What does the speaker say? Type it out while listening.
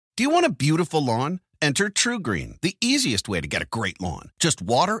Do you want a beautiful lawn? Enter TruGreen, the easiest way to get a great lawn. Just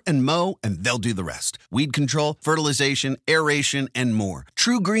water and mow, and they'll do the rest. Weed control, fertilization, aeration, and more.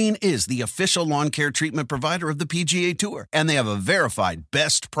 TruGreen is the official lawn care treatment provider of the PGA Tour, and they have a verified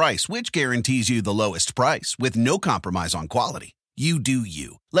best price, which guarantees you the lowest price with no compromise on quality. You do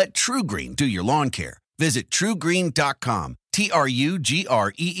you. Let TruGreen do your lawn care. Visit TruGreen.com,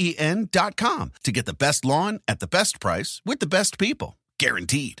 TruGreen.com, to get the best lawn at the best price with the best people.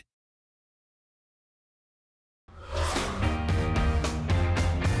 Guaranteed.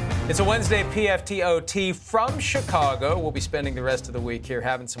 It's a Wednesday PFTOT from Chicago. We'll be spending the rest of the week here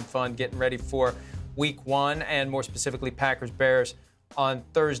having some fun, getting ready for week one, and more specifically Packers-Bears on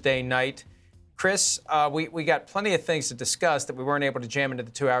Thursday night. Chris, we got plenty of things to discuss that we weren't able to jam into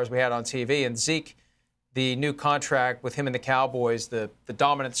the 2 hours we had on TV. And Zeke, the new contract with him and the Cowboys, the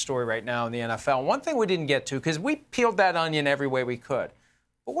dominant story right now in the NFL. One thing we didn't get to, because we peeled that onion every way we could.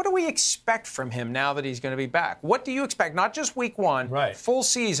 But what do we expect from him now that he's going to be back? What do you expect? Not just week one, right. Full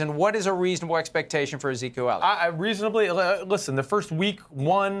season. What is a reasonable expectation for Ezekiel Elliott? Listen, the first week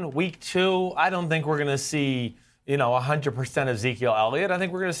one, week two, I don't think we're going to see, 100% of Ezekiel Elliott. I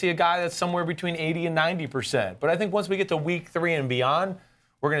think we're going to see a guy that's somewhere between 80 and 90%. But I think once we get to week three and beyond,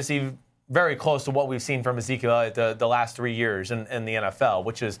 we're going to see very close to what we've seen from Ezekiel Elliott the last 3 years in the NFL,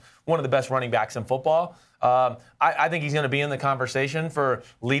 which is one of the best running backs in football. I think he's going to be in the conversation for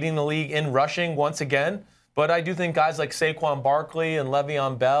leading the league in rushing once again. But I do think guys like Saquon Barkley and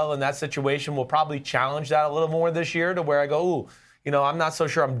Le'Veon Bell in that situation will probably challenge that a little more this year, to where I go, I'm not so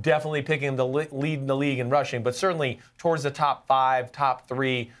sure I'm definitely picking him to lead the league in rushing, but certainly towards the top 5, top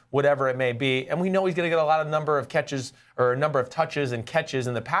 3, whatever it may be. And we know he's going to get a number of touches and catches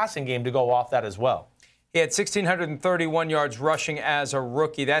in the passing game to go off that as well. He had 1,631 yards rushing as a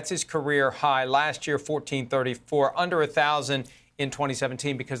rookie. That's his career high. Last year, 1,434, under 1,000 in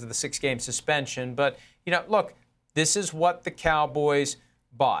 2017 because of the 6-game suspension. But, look, this is what the Cowboys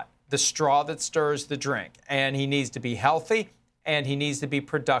bought, the straw that stirs the drink. And he needs to be healthy, and he needs to be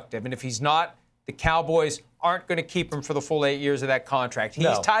productive. And if he's not, the Cowboys aren't going to keep him for the full 8 years of that contract.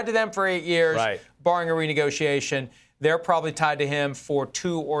 He's tied to them for 8 years, right, barring a renegotiation. They're probably tied to him for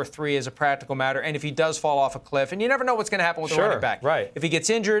 2 or 3 as a practical matter. And if he does fall off a cliff, and you never know what's going to happen with the running back. Right. If he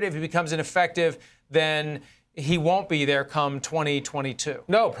gets injured, if he becomes ineffective, then he won't be there come 2022.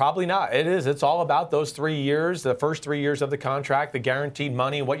 No, probably not. It's all about those 3 years, the first 3 years of the contract, the guaranteed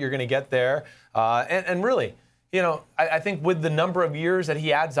money, what you're going to get there. And really, I think with the number of years that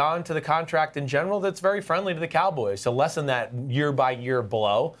he adds on to the contract in general, that's very friendly to the Cowboys to lessen that year-by-year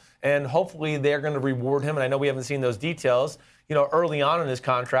blow. And hopefully they're going to reward him. And I know we haven't seen those details, early on in his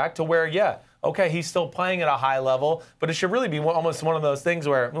contract, to where, he's still playing at a high level, but it should really be almost one of those things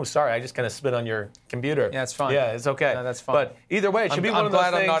where, I just kind of spit on your computer. Yeah, it's fine. Yeah, it's okay. No, that's fine. But either way, it should be one of those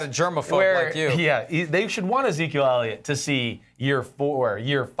things. I'm glad I'm not a germaphobe like you. Yeah, they should want Ezekiel Elliott to see year 4,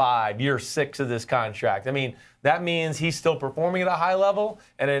 year 5, year 6 of this contract. I mean, that means he's still performing at a high level,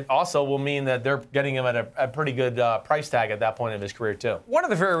 and it also will mean that they're getting him at a pretty good price tag at that point in his career, too. One of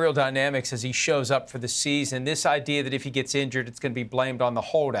the very real dynamics as he shows up for the season, this idea that if he gets injured, it's going to be blamed on the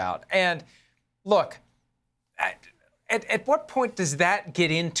holdout. And look, at what point does that get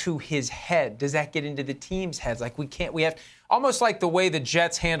into his head? Does that get into the team's heads? Like, we have, almost like the way the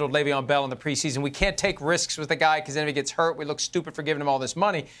Jets handled Le'Veon Bell in the preseason. We can't take risks with the guy because then if he gets hurt, we look stupid for giving him all this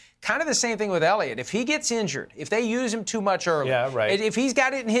money. Kind of the same thing with Elliott. If he gets injured, if they use him too much early, if he's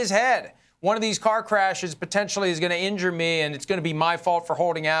got it in his head, one of these car crashes potentially is going to injure me and it's going to be my fault for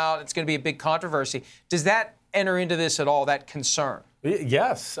holding out, it's going to be a big controversy. Does that enter into this at all, that concern?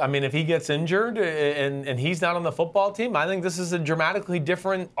 Yes. I mean, if he gets injured and he's not on the football team, I think this is a dramatically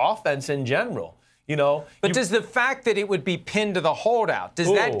different offense in general. But does the fact that it would be pinned to the holdout,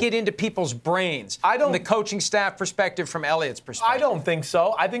 does that get into people's brains from the coaching staff perspective, from Elliott's perspective? I don't think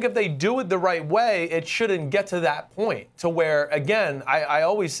so. I think if they do it the right way, it shouldn't get to that point to where, again, I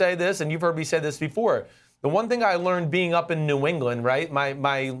always say this, and you've heard me say this before, the one thing I learned being up in New England, right,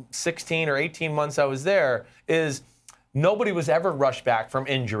 my 16 or 18 months I was there, is nobody was ever rushed back from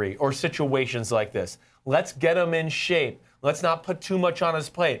injury or situations like this. Let's get them in shape. Let's not put too much on his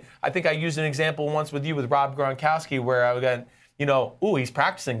plate. I think I used an example once with you with Rob Gronkowski where I got, he's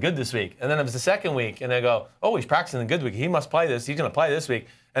practicing good this week. And then it was the second week, and I go, he's practicing good week. He must play this. He's going to play this week.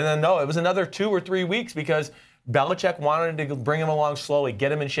 And then, no, it was another 2 or 3 weeks because Belichick wanted to bring him along slowly,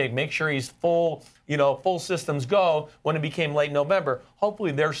 get him in shape, make sure he's full systems go when it became late November.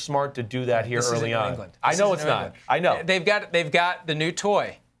 Hopefully they're smart to do that here early on. I know it's not. I know. They've got the new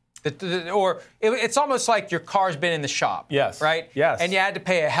toy. It's almost like your car's been in the shop. Yes. Right? Yes. And you had to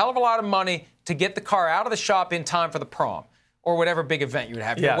pay a hell of a lot of money to get the car out of the shop in time for the prom. or whatever big event you would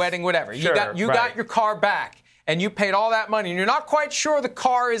have, your Yes. wedding, whatever. Sure, You got your car back. And you paid all that money, and you're not quite sure the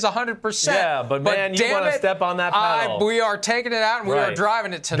car is 100%. Yeah, but man, you want to step on that pedal. We are taking it out, and we are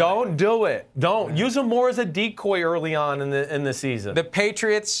driving it tonight. Don't do it. Don't. Use them more as a decoy early on in the season. The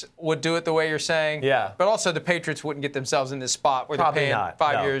Patriots would do it the way you're saying. Yeah. But also the Patriots wouldn't get themselves in this spot where Probably they're paying not.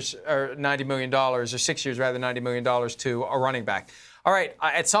 5 No. years or $90 million, or 6 years rather, $90 million to a running back. All right,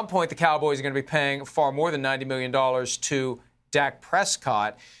 at some point, the Cowboys are going to be paying far more than $90 million to Dak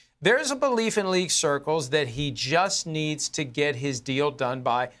Prescott. There's a belief in league circles that he just needs to get his deal done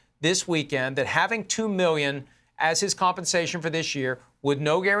by this weekend, that having $2 million as his compensation for this year with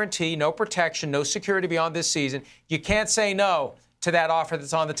no guarantee, no protection, no security beyond this season, you can't say no to that offer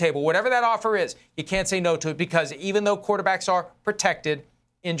that's on the table. Whatever that offer is, you can't say no to it, because even though quarterbacks are protected,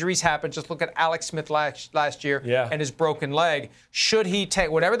 injuries happen. Just look at Alex Smith last year and his broken leg. Should he take,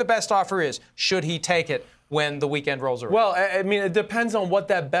 whatever the best offer is, should he take it when the weekend rolls around? Well, I mean, it depends on what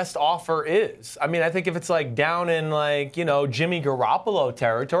that best offer is. I mean, I think if it's like down in Jimmy Garoppolo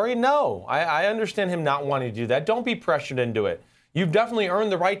territory, no. I understand him not wanting to do that. Don't be pressured into it. You've definitely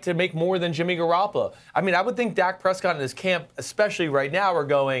earned the right to make more than Jimmy Garoppolo. I mean, I would think Dak Prescott and his camp, especially right now, are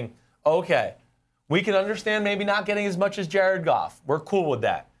going, okay, we can understand maybe not getting as much as Jared Goff. We're cool with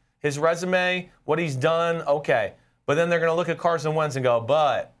that. His resume, what he's done, okay. But then they're going to look at Carson Wentz and go,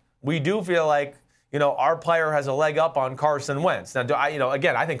 but we do feel like, our player has a leg up on Carson Wentz. Now,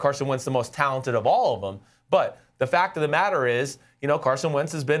 again, I think Carson Wentz is the most talented of all of them. But the fact of the matter is, Carson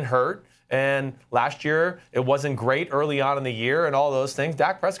Wentz has been hurt. And last year, it wasn't great early on in the year and all those things.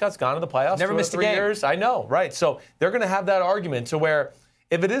 Dak Prescott's gone to the playoffs. Never missed a game. 3 years. I know, right. So they're going to have that argument to where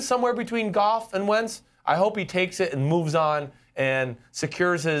if it is somewhere between Goff and Wentz, I hope he takes it and moves on and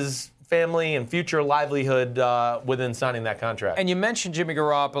secures his family and future livelihood within signing that contract. And you mentioned Jimmy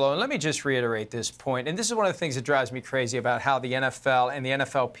Garoppolo, and let me just reiterate this point. And this is one of the things that drives me crazy about how the NFL and the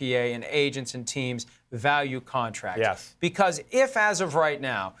NFLPA and agents and teams value contracts. Yes. Because if, as of right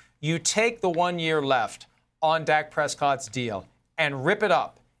now, you take the 1 year left on Dak Prescott's deal and rip it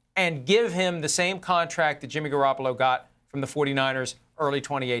up and give him the same contract that Jimmy Garoppolo got from the 49ers early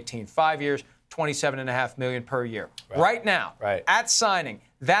 2018, 5 years, $27.5 million per year. Right now, at signing,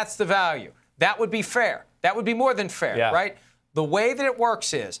 that's the value. That would be fair. That would be more than fair, right? The way that it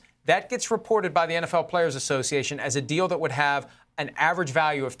works is that gets reported by the NFL Players Association as a deal that would have an average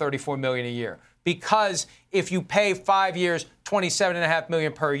value of $34 million a year. Because if you pay 5 years, $27.5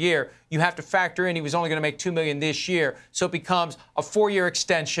 million per year, you have to factor in he was only going to make $2 million this year. So it becomes a 4-year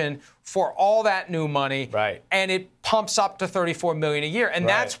extension for all that new money. Right. And it pumps up to $34 million a year. And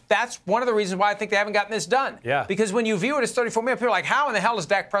that's one of the reasons why I think they haven't gotten this done. Yeah. Because when you view it as $34 million, people are like, how in the hell is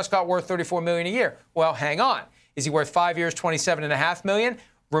Dak Prescott worth $34 million a year? Well, hang on. Is he worth 5 years, $27.5 million?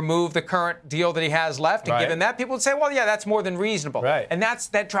 Remove the current deal that he has left and give him that, people would say, well, yeah, that's more than reasonable. Right. And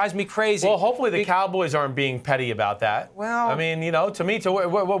that drives me crazy. Well, hopefully the Cowboys aren't being petty about that. Well, I mean, to me,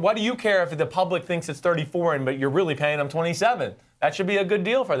 what do you care if the public thinks it's 34 but you're really paying them 27? That should be a good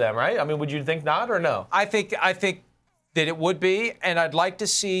deal for them, right? I mean, would you think not or no? I think that it would be, and I'd like to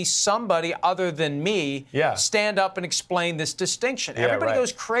see somebody other than me stand up and explain this distinction. Everybody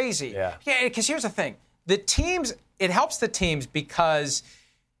goes crazy. Yeah, because here's the thing. The teams, it helps the teams because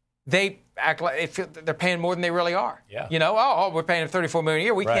they act like they're paying more than they really are. Yeah. We're paying him $34 million a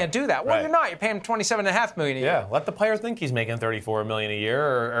year. We can't do that. Well, you're not. You're paying him $27.5 million a year. Yeah. Let the player think he's making $34 million a year,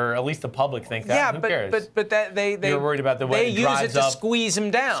 or at least the public think that. Yeah, Who cares? but that you're worried about the way they use it to squeeze him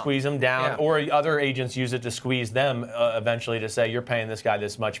down. Or other agents use it to squeeze them eventually to say you're paying this guy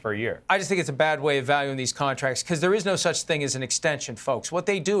this much per year. I just think it's a bad way of valuing these contracts because there is no such thing as an extension, folks. What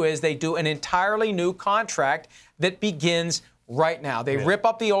they do is they do an entirely new contract that begins right now. They rip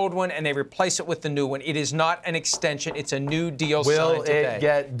up the old one and they replace it with the new one. It is not an extension. It's a new deal signed today. Will it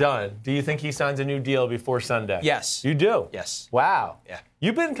get done? Do you think he signs a new deal before Sunday? Yes. You do? Yes. Wow. Yeah.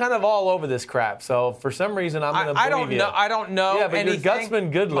 You've been kind of all over this crap, so for some reason I'm going to believe you. I don't know. Yeah, but anything. Your gut's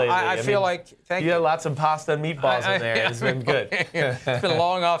been good lately. I feel like, thank you. You had lots of pasta and meatballs in there. It's been good. It's been a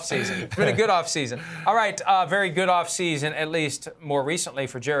long off season. It's been a good off season. All right, very good off season, at least more recently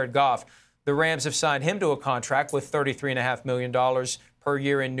for Jared Goff. The Rams have signed him to a contract with $33.5 million per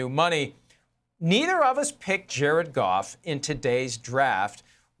year in new money. Neither of us picked Jared Goff in today's draft,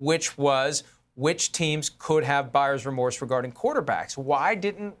 which was which teams could have buyer's remorse regarding quarterbacks. Why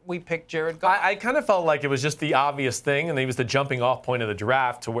didn't we pick Jared Goff? I kind of felt like it was just the obvious thing, and he was the jumping off point of the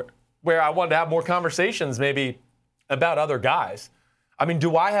draft to where I wanted to have more conversations maybe about other guys. I mean,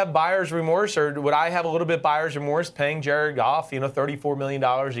 do I have buyer's remorse, or would I have a little bit buyer's remorse paying Jared Goff, $34 million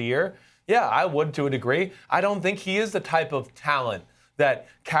a year? Yeah, I would to a degree. I don't think he is the type of talent that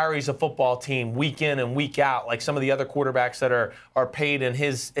carries a football team week in and week out, like some of the other quarterbacks that are paid in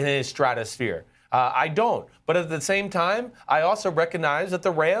his stratosphere. I don't. But at the same time, I also recognize that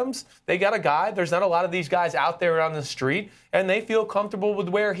the Rams, they got a guy. There's not a lot of these guys out there on the street, and they feel comfortable with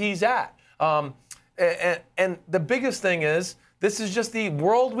where he's at. And the biggest thing is, this is just the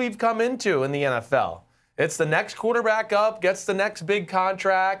world we've come into in the NFL. It's the next quarterback up, gets the next big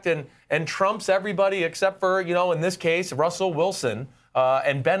contract, and trumps everybody except for, in this case, Russell Wilson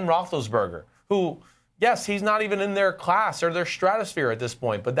and Ben Roethlisberger, who, yes, he's not even in their class or their stratosphere at this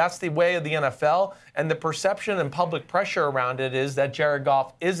point, but that's the way of the NFL, and the perception and public pressure around it is that Jared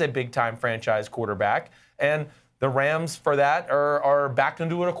Goff is a big-time franchise quarterback, and the Rams, for that, are backed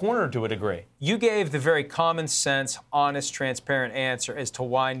into a corner to a degree. You gave the very common sense, honest, transparent answer as to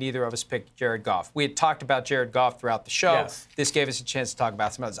why neither of us picked Jared Goff. We had talked about Jared Goff throughout the show. Yes. This gave us a chance to talk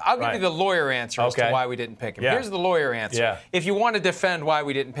about some others. I'll give you the lawyer answer as to why we didn't pick him. Yeah. Here's the lawyer answer. Yeah. If you want to defend why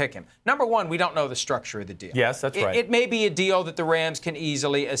we didn't pick him. Number one, we don't know the structure of the deal. Yes, that's right. It may be a deal that the Rams can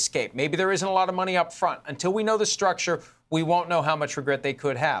easily escape. Maybe there isn't a lot of money up front. Until we know the structure, we won't know how much regret they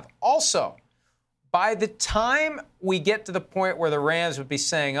could have. Also, by the time we get to the point where the Rams would be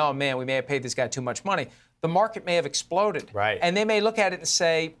saying, oh, man, we may have paid this guy too much money, the market may have exploded. Right. And they may look at it and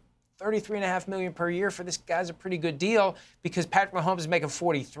say, $33.5 million per year for this guy's a pretty good deal because Patrick Mahomes is making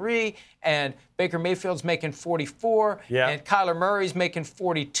 43 and Baker Mayfield's making 44 and Kyler Murray's making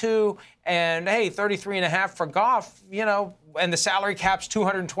 42 and, hey, 33.5 for Goff, and the salary cap's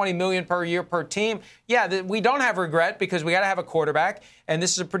 $220 million per year per team. Yeah, we don't have regret because we got to have a quarterback, and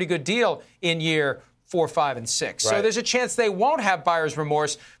this is a pretty good deal in year 4, 5, and 6. Right. So there's a chance they won't have buyer's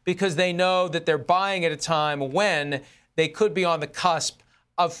remorse because they know that they're buying at a time when they could be on the cusp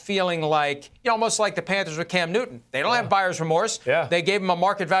of feeling like, almost like the Panthers with Cam Newton. They don't have buyer's remorse. Yeah. They gave him a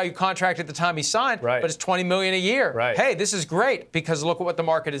market value contract at the time he signed, but it's $20 million a year. Right. Hey, this is great because look at what the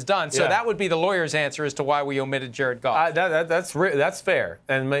market has done. So that would be the lawyer's answer as to why we omitted Jared Goff. That's fair.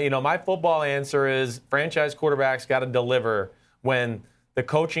 And my football answer is franchise quarterbacks got to deliver when the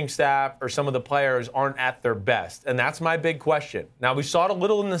coaching staff or some of the players aren't at their best. And that's my big question. Now, we saw it a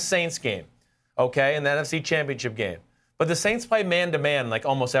little in the Saints game, in the NFC Championship game. But the Saints play man-to-man like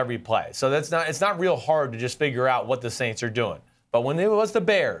almost every play. So it's not real hard to just figure out what the Saints are doing. But when it was the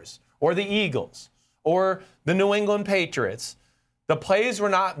Bears or the Eagles or the New England Patriots, the plays were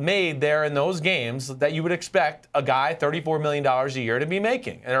not made there in those games that you would expect a guy $34 million a year to be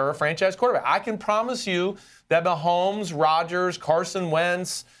making, or a franchise quarterback. I can promise you that Mahomes, Rodgers, Carson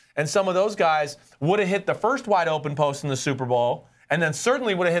Wentz, and some of those guys would have hit the first wide open post in the Super Bowl, and then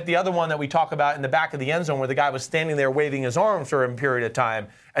certainly would have hit the other one that we talk about in the back of the end zone where the guy was standing there waving his arms for a period of time,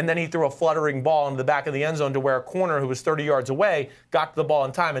 and then he threw a fluttering ball into the back of the end zone to where a corner who was 30 yards away got to the ball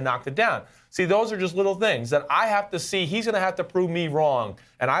in time and knocked it down. See, those are just little things that I have to see. He's going to have to prove me wrong,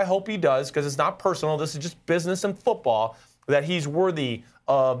 and I hope he does because it's not personal. This is just business and football, that he's worthy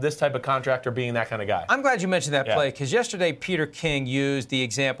of this type of contractor being that kind of guy. I'm glad you mentioned that play because yesterday Peter King used the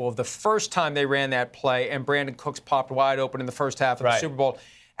example of the first time they ran that play and Brandon Cooks popped wide open in the first half of the Super Bowl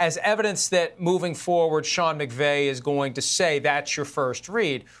as evidence that moving forward, Sean McVay is going to say that's your first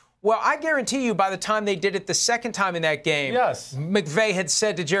read. Well, I guarantee you by the time they did it the second time in that game, McVay had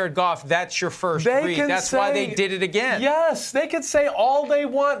said to Jared Goff, that's your first read. That's why they did it again. Yes, they could say all they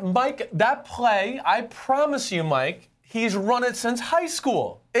want. Mike, that play, I promise you, Mike, he's run it since high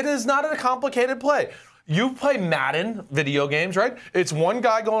school. It is not a complicated play. You play Madden video games, right? It's one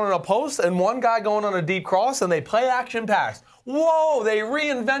guy going on a post and one guy going on a deep cross, and they play action pass. Whoa, they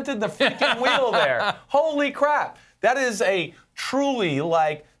reinvented the freaking wheel there. Holy crap. That is a truly,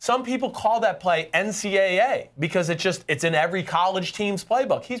 some people call that play NCAA because it's in every college team's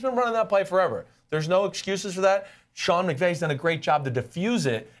playbook. He's been running that play forever. There's no excuses for that. Sean McVay's done a great job to diffuse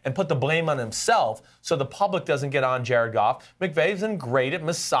it and put the blame on himself so the public doesn't get on Jared Goff. McVay's been great at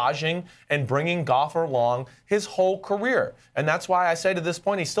massaging and bringing Goff along his whole career. And that's why I say to this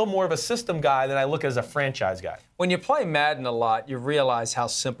point, he's still more of a system guy than I look as a franchise guy. When you play Madden a lot, you realize how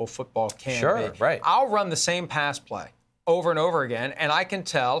simple football can be. Sure, right. I'll run the same pass play over and over again, and I can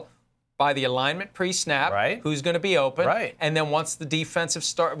tell by the alignment pre-snap who's going to be open. And then once the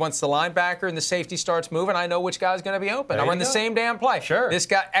once the linebacker and the safety starts moving, I know which guy's going to be open. I run the same damn play. This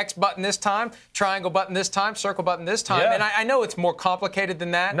guy, X button this time, triangle button this time, circle button this time. And I know it's more complicated than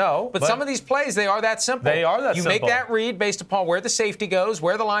that. But some of these plays, they are that simple. They are that simple. You make that read based upon where the safety goes,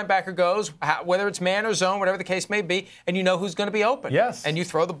 where the linebacker goes, whether it's man or zone, whatever the case may be, and you know who's going to be open. And you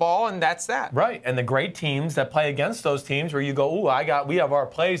throw the ball, and that's that. And the great teams that play against those teams where you go, we have our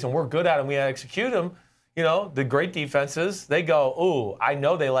plays and we're good at them, we execute them, the great defenses, they go, ooh, I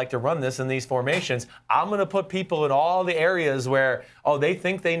know they like to run this in these formations. I'm going to put people in all the areas where, they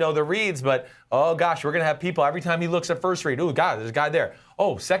think they know the reads, but, oh, gosh, we're going to have people every time he looks at first read. Oh, God, there's a guy there.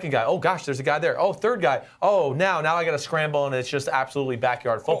 Oh, second guy. Oh, gosh, there's a guy there. Oh, third guy. Oh, now I got to scramble, and it's just absolutely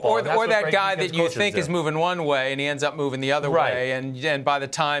backyard football. Or that guy that you think is moving one way, and he ends up moving the other way, and by the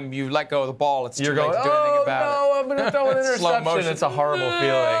time you let go of the ball, it's too late to do anything about it. I'm going to throw an interception. It's a horrible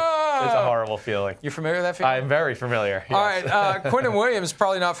feeling. It's a horrible feeling. You familiar with that feeling? I'm very familiar. Yes. All right, Quinnen Williams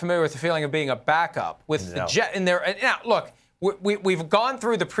probably not familiar with the feeling of being a backup with the Jet in there. Now, look, we've gone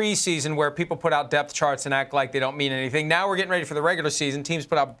through the preseason where people put out depth charts and act like they don't mean anything. Now we're getting ready for the regular season. Teams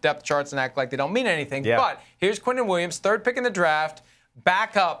put out depth charts and act like they don't mean anything. Yeah. But here's Quinnen Williams, third pick in the draft,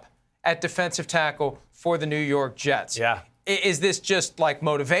 backup at defensive tackle for the New York Jets. Yeah. Is this just like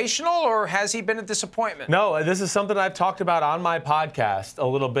motivational, or has he been a disappointment? No, this is something I've talked about on my podcast a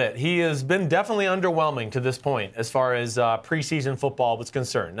little bit. He has been definitely underwhelming to this point as far as preseason football was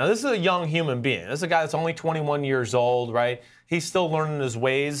concerned. Now, this is a young human being. This is a guy that's only 21 years old, right? He's still learning his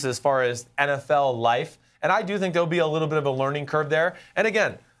ways as far as NFL life. And I do think there'll be a little bit of a learning curve there. And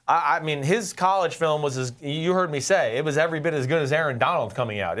again, I mean, his college film was, you heard me say, it was every bit as good as Aaron Donald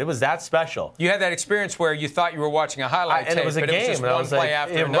coming out. It was that special. You had that experience where you thought you were watching a highlight tape, and it was a game, it was just one play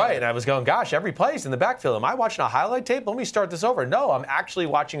after another. Right, and I was going, gosh, every play's in the backfield. Am I watching a highlight tape? Let me start this over. No, I'm actually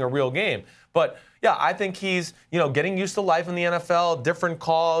watching a real game. But, yeah, I think he's, getting used to life in the NFL, different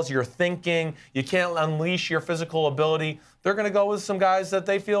calls, you're thinking, you can't unleash your physical ability. They're going to go with some guys that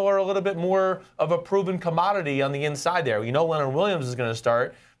they feel are a little bit more of a proven commodity on the inside there. Leonard Williams is going to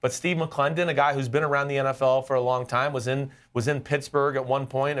start. But Steve McClendon, a guy who's been around the NFL for a long time, was in Pittsburgh at one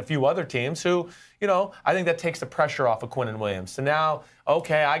point, a few other teams who, I think that takes the pressure off of Quinnen Williams. So now,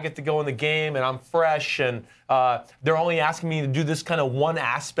 okay, I get to go in the game and I'm fresh, and they're only asking me to do this kind of one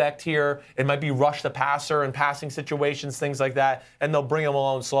aspect here. It might be rush the passer and passing situations, things like that, and they'll bring him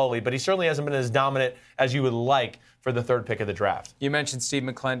along slowly. But he certainly hasn't been as dominant as you would like for the third pick of the draft. You mentioned Steve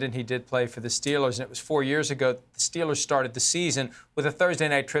McClendon. He did play for the Steelers, and it was 4 years ago the Steelers started the season with a Thursday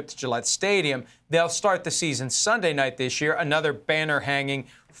night trip to Gillette Stadium. They'll start the season Sunday night this year, another banner hanging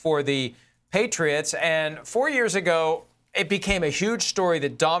for the Patriots. And 4 years ago, it became a huge story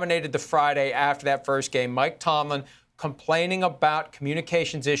that dominated the Friday after that first game. Mike Tomlin complaining about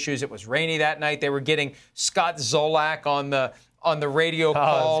communications issues. It was rainy that night. They were getting Scott Zolak on the radio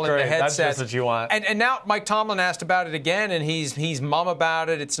call and the headsets. That's just what you want. And now Mike Tomlin asked about it again, and he's mum about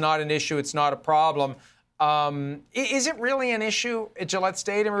it. It's not an issue. It's not a problem. Is it really an issue at Gillette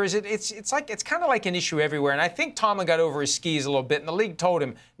Stadium, or is it? It's kind of like an issue everywhere. And I think Tomlin got over his skis a little bit, and the league told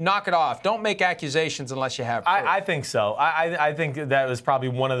him, knock it off. Don't make accusations unless you have proof. I think so. I think that was probably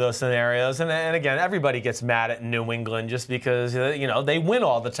one of those scenarios. And again, everybody gets mad at New England just because they win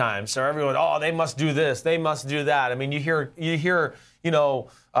all the time. So everyone, they must do this, they must do that. I mean, you hear.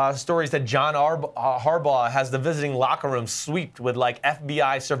 Stories that John Harbaugh has the visiting locker room swept with like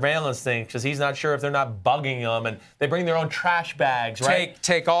FBI surveillance things because he's not sure if they're not bugging them, and they bring their own trash bags, right?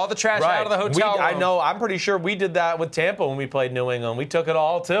 Take all the trash out of the hotel room. I know. I'm pretty sure we did that with Tampa when we played New England. We took it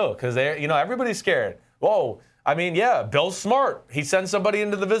all too because everybody's scared. Whoa. I mean, yeah, Bill's smart. He sends somebody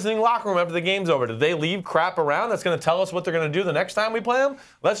into the visiting locker room after the game's over. Did they leave crap around that's going to tell us what they're going to do the next time we play them?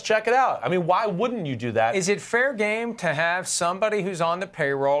 Let's check it out. I mean, why wouldn't you do that? Is it fair game to have somebody who's on the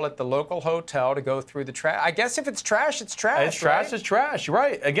payroll at the local hotel to go through the trash? I guess if it's trash, it's trash. It's trash, it's trash.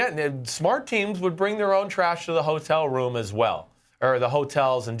 Right. Again, smart teams would bring their own trash to the hotel room as well, or the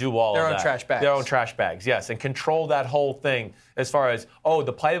hotels, and do all of that. Their own trash bags. Their own trash bags, yes, and control that whole thing as far as,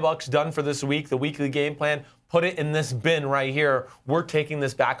 the playbook's done for this week, the weekly game plan. Put it in this bin right here. We're taking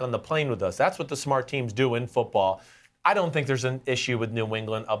this back on the plane with us. That's what the smart teams do in football. I don't think there's an issue with New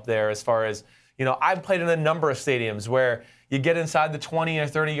England up there as far as, I've played in a number of stadiums where you get inside the 20 or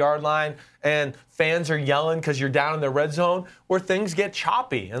 30-yard line and fans are yelling because you're down in the red zone, where things get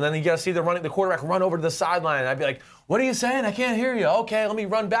choppy. And then you got to see the quarterback run over to the sideline. And I'd be like, what are you saying? I can't hear you. Okay, let me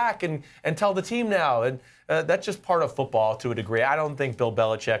run back and tell the team now. And that's just part of football to a degree. I don't think Bill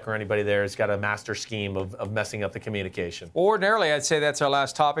Belichick or anybody there has got a master scheme of messing up the communication. Ordinarily, I'd say that's our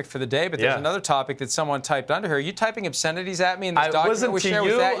last topic for the day, but there's another topic that someone typed under here. Are you typing obscenities at me in this document? It wasn't to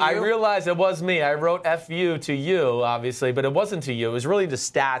you. Was that you. I realized it was me. I wrote FU to you, obviously, but it wasn't to you. It was really the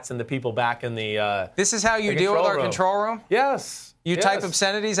stats and the people back in the This is how you deal with our control room? Yes. You type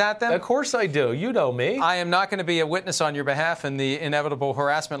obscenities at them? Of course I do. You know me. I am not going to be a witness on your behalf in the inevitable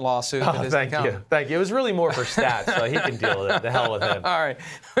harassment lawsuit that is to come. Thank you. It was really more for stats, so he can deal with it. The hell with him. All right.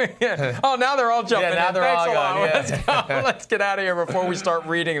 Oh, now they're all jumping in. Now they're all going. Yeah. Let's get out of here before we start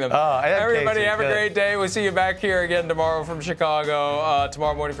reading them. Everybody have a great day. We'll see you back here again tomorrow from Chicago,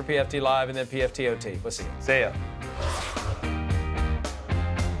 tomorrow morning for PFT Live and then PFTOT. We'll see you. See ya.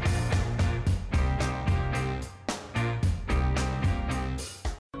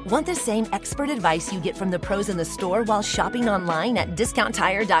 Want the same expert advice you get from the pros in the store while shopping online at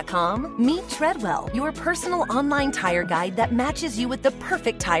DiscountTire.com? Meet Treadwell, your personal online tire guide that matches you with the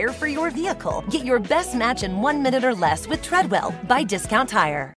perfect tire for your vehicle. Get your best match in 1 minute or less with Treadwell by Discount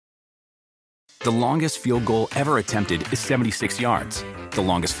Tire. The longest field goal ever attempted is 76 yards. The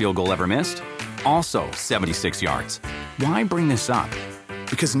longest field goal ever missed? Also 76 yards. Why bring this up?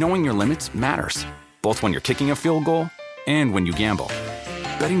 Because knowing your limits matters, both when you're kicking a field goal and when you gamble.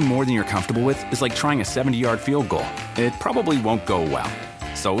 Betting more than you're comfortable with is like trying a 70-yard field goal. It probably won't go well.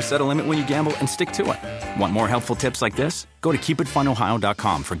 So set a limit when you gamble and stick to it. Want more helpful tips like this? Go to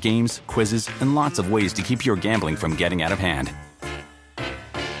keepitfunohio.com for games, quizzes, and lots of ways to keep your gambling from getting out of hand.